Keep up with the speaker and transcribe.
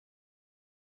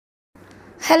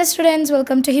Hello students,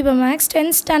 welcome to Hiba Max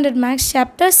 10th Standard Max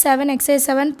Chapter 7 Exercise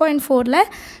 7.4 la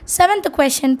 7th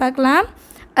question பார்க்கலாம்.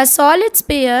 A solid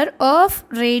sphere of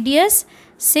radius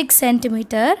 6 cm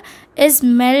is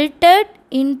melted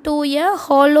into a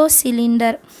hollow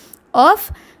cylinder of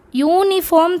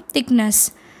uniform thickness.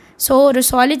 So ஒரு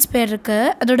solid sphere இருக்கு,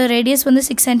 அதோட radius வந்து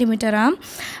 6 cm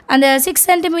அந்த 6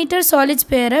 cm solid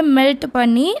sphere melt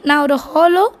பண்ணி நான் ஒரு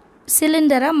hollow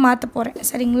சிலிண்டரை மாற்ற போகிறேன்.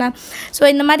 சரிங்களா? ஸோ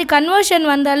இந்த மாதிரி கன்வர்ஷன்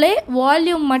வந்தாலே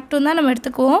வால்யூம் மட்டும்தான் நம்ம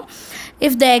எடுத்துக்குவோம்.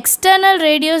 If the external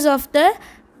radius of the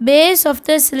base of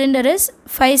the cylinder is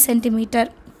 5 cm,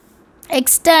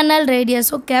 external radius,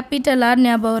 so capital R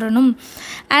ஞாபகம் வரணும்,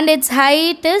 and its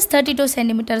height is 32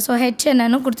 cm, so h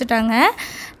என்னன்னு கொடுத்துட்டாங்க.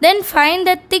 Then find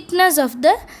the thickness of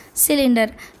the cylinder.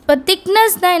 இப்போ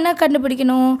thickness தான் என்ன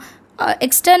கண்டுபிடிக்கணும்?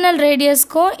 External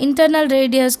ரேடியஸ்க்கும் internal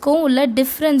ரேடியஸ்க்கும் உள்ள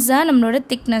difference தான் நம்மளோட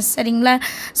திக்னஸ். சரிங்களா?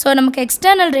 ஸோ நமக்கு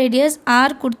எக்ஸ்டர்னல் ரேடியஸ்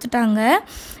ஆர் கொடுத்துட்டாங்க.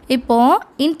 இப்போது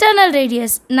இன்டர்னல்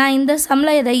ரேடியஸ் நான் இந்த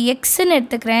சம்மில் இதை எக்ஸ்ன்னு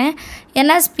எடுத்துக்கிறேன்,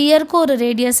 ஏன்னா ஸ்பியருக்கும் ஒரு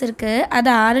ரேடியஸ் இருக்குது,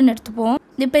 அதை ஆறுன்னு எடுத்துப்போம்.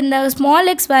 இப்போ இந்த ஸ்மால்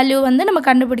எக்ஸ் வேல்யூ வந்து நம்ம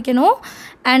கண்டுபிடிக்கணும்,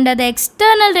 அண்ட் அதை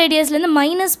எக்ஸ்டர்னல் ரேடியஸ்லேருந்து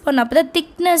மைனஸ் பண்ண அப்போ தான்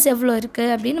திக்னஸ் எவ்வளோ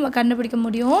இருக்குது அப்படின்னு நம்ம கண்டுபிடிக்க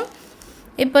முடியும்.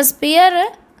 இப்போ ஸ்பியர்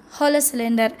ஹாலோ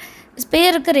சிலிண்டர்,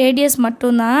 ஸ்பியருக்கு ரேடியஸ்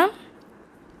மட்டும்தான்,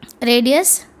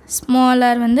 ரேடியஸ்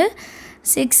ஸ்மாலர் வந்து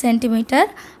 6 cm.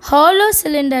 ஹாலோ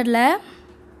சிலிண்டரில்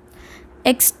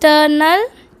எக்ஸ்டர்னல்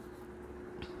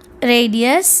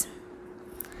ரேடியஸ்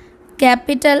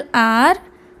கேபிட்டல் ஆர்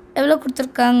எவ்வளோ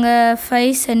கொடுத்துருக்காங்க?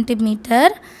 5 cm.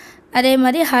 அதே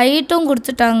மாதிரி ஹைட்டும்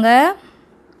கொடுத்துட்டாங்க,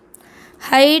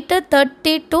 ஹைட்டு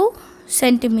 32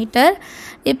 cm.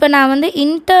 இப்போ நான் வந்து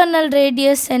இன்டர்னல்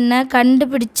ரேடியஸ் என்ன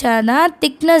கண்டுபிடிச்சாதான்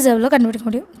திக்னஸ் எவ்வளோ கண்டுபிடிக்க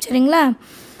முடியும். சரிங்களா?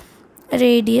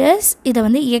 ரேடியஸ் இதை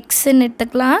வந்து எக்ஸ்ன்னு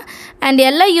எடுத்துக்கலாம், அண்ட்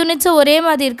எல்லா யூனிட்ஸும் ஒரே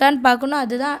மாதிரி இருக்கான்னு பார்க்கணும்,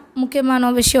 அதுதான்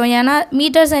முக்கியமான விஷயம். ஏன்னா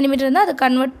மீட்டர் சென்டிமீட்டர் இருந்தால் அதை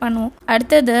கன்வெர்ட் பண்ணுவோம்.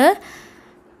 அடுத்தது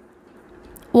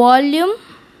volume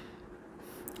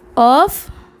of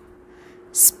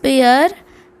sphere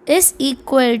is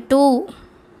equal to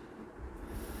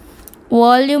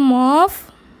volume of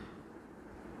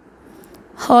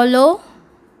hollow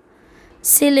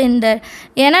cylinder.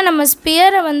 ஏன்னா நம்ம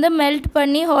ஸ்பியரை வந்து மெல்ட்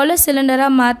பண்ணி ஹாலோ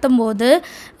சிலிண்டராக மாற்றும் போது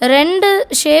ரெண்டு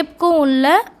ஷேப்புக்கும் உள்ள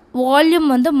வால்யூம்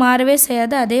வந்து மாறவே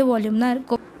செய்யாது, அதே வால்யூம் தான்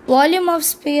இருக்கும். வால்யூம் ஆஃப்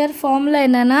ஸ்பியர் ஃபார்முலா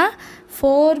என்னென்னா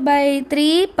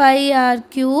 4/3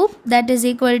 πr³ that is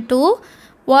equal to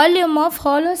volume of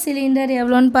hollow cylinder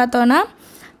எவ்வளோன்னு பார்த்தோன்னா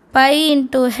π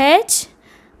 × h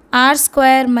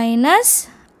r²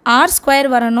 r²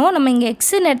 வரணும். நம்ம இங்கே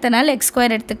எக்ஸ்ன்னு எடுத்தனால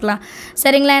x² எடுத்துக்கலாம்.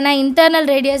 சரிங்களா? ஏன்னா இன்டர்னல்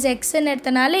ரேடியஸ் எக்ஸ்ன்னு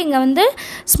எடுத்தனால இங்கே வந்து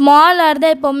ஸ்மால் ஆர்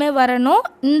தான் எப்போவுமே வரணும்.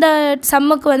 இந்த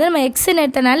சம்முக்கு வந்து நம்ம எக்ஸ்ன்னு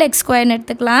எடுத்தனால x²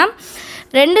 எடுத்துக்கலாம்.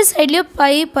 ரெண்டு சைட்லேயும்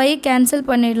பை கேன்சல்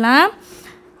பண்ணிடலாம்.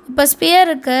 இப்போ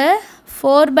ஸ்பியருக்கு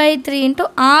 4/3 ×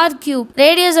 r³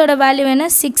 ரேடியஸோட வேல்யூ என்ன?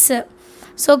 6.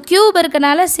 ஸோ க்யூப்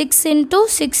இருக்கனால 6 ×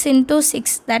 6 ×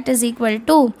 6 that is equal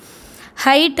to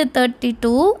height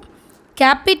 32,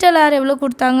 capital R எவ்வளோ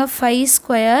கொடுத்தாங்க?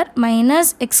 5² மைனஸ்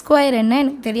x² என்ன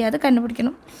எனக்கு தெரியாது,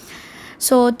 கண்டுபிடிக்கணும்.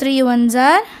 So 3 1s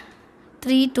are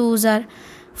 3 2s are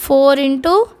 4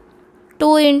 ×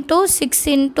 2 ×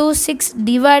 6 × 6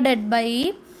 divided by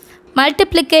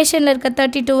மல்டிப்ளிகேஷனில் இருக்க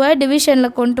 32-ஐ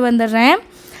டிவிஷனில் கொண்டு வந்துடுறேன்.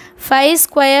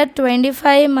 5²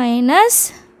 25 மைனஸ்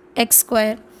x².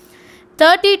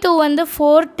 32 வந்து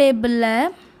 4 டேபிளில்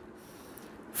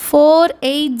 4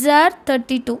 8s are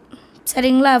 32.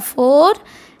 சரிங்களா? 4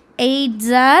 8s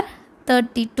are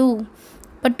 32.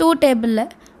 இப்போ 2 டேபிளில்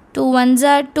 2 1s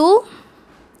are 2,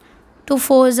 2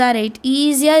 4s are 8.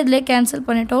 ஈஸியாக இதில் கேன்சல்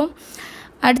பண்ணிட்டோம்.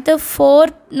 அடுத்து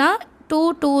 4னா 2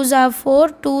 2s are 4,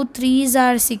 2 3s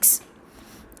are 6.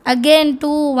 Again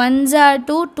 2 1s are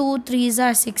 2, 2 3s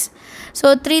are 6. So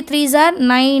 3 3s are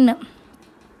 9.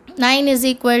 9 is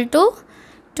equal to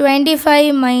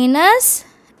 25 minus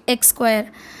x².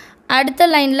 அடுத்த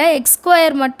லைனில்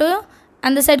x² மட்டும்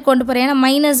அந்த சைடு கொண்டு போகிறேன், ஏன்னா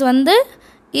மைனஸ் வந்து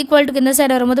ஈக்குவல் டுக்கு இந்த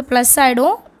சைடு வரும்போது ப்ளஸ்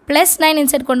ஆகிடும், +9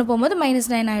 இந்த சைடு கொண்டு போகும்போது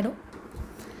 -9 ஆகிடும்.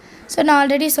 ஸோ நான்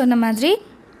ஆல்ரெடி சொன்ன மாதிரி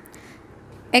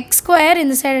x²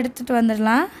 இந்த சைடு எடுத்துகிட்டு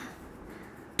வந்துடலாம்.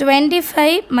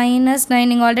 25 minus 9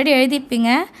 நீங்கள் ஆல்ரெடி எழுதிப்பீங்க,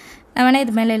 நான் வேணால்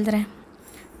இது மேலே எழுதுகிறேன்.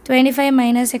 25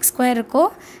 minus x² இருக்கும்,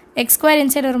 x²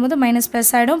 இந்த சைடு வரும்போது மைனஸ்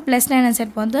ப்ளஸ் ஆகிடும், +9 இந்த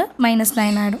சைடு போகும்போது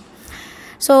 -9 ஆகிடும்.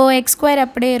 ஸோ x²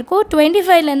 அப்படியே இருக்கும்.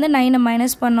 25லேருந்து 9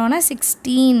 மைனஸ் பண்ணோன்னா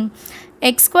 16.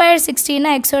 x² 16னா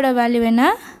எக்ஸோட வேல்யூ என்ன?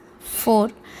 4.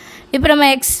 இப்போ நம்ம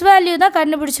எக்ஸ் வேல்யூ தான்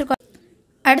கண்டுபிடிச்சிருக்கோம்.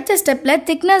 அடுத்த ஸ்டெப்பில்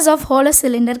திக்னஸ் ஆஃப் ஹாலோ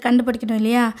சிலிண்டர் கண்டுபிடிக்கணும்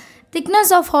இல்லையா?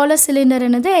 திக்னஸ் ஆஃப் ஹாலோ சிலிண்டர்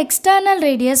என்னது? External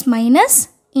radius minus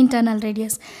internal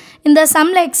radius. இந்த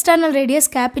சம்மில் external radius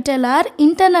capital R,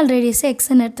 internal ரேடியஸை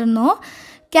எக்ஸ்ன்னு எடுத்துருந்தோம்.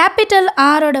 கேபிட்டல்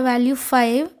ஆரோட வேல்யூ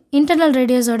 5, இன்டர்னல்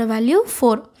ரேடியஸோட வேல்யூ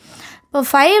 4. இப்போ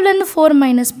 5லேருந்து 4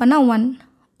 மைனஸ் பண்ணால்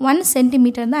 1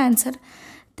 சென்டிமீட்டர் தான் answer.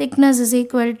 Thickness is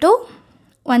equal to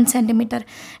 1 centimetre.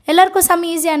 எல்லாருக்கும் சம்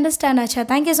ஈஸியாக அண்டர்ஸ்டாண்ட் ஆச்சா?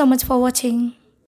 தேங்க்யூ ஸோ மச் ஃபார் வாட்சிங்.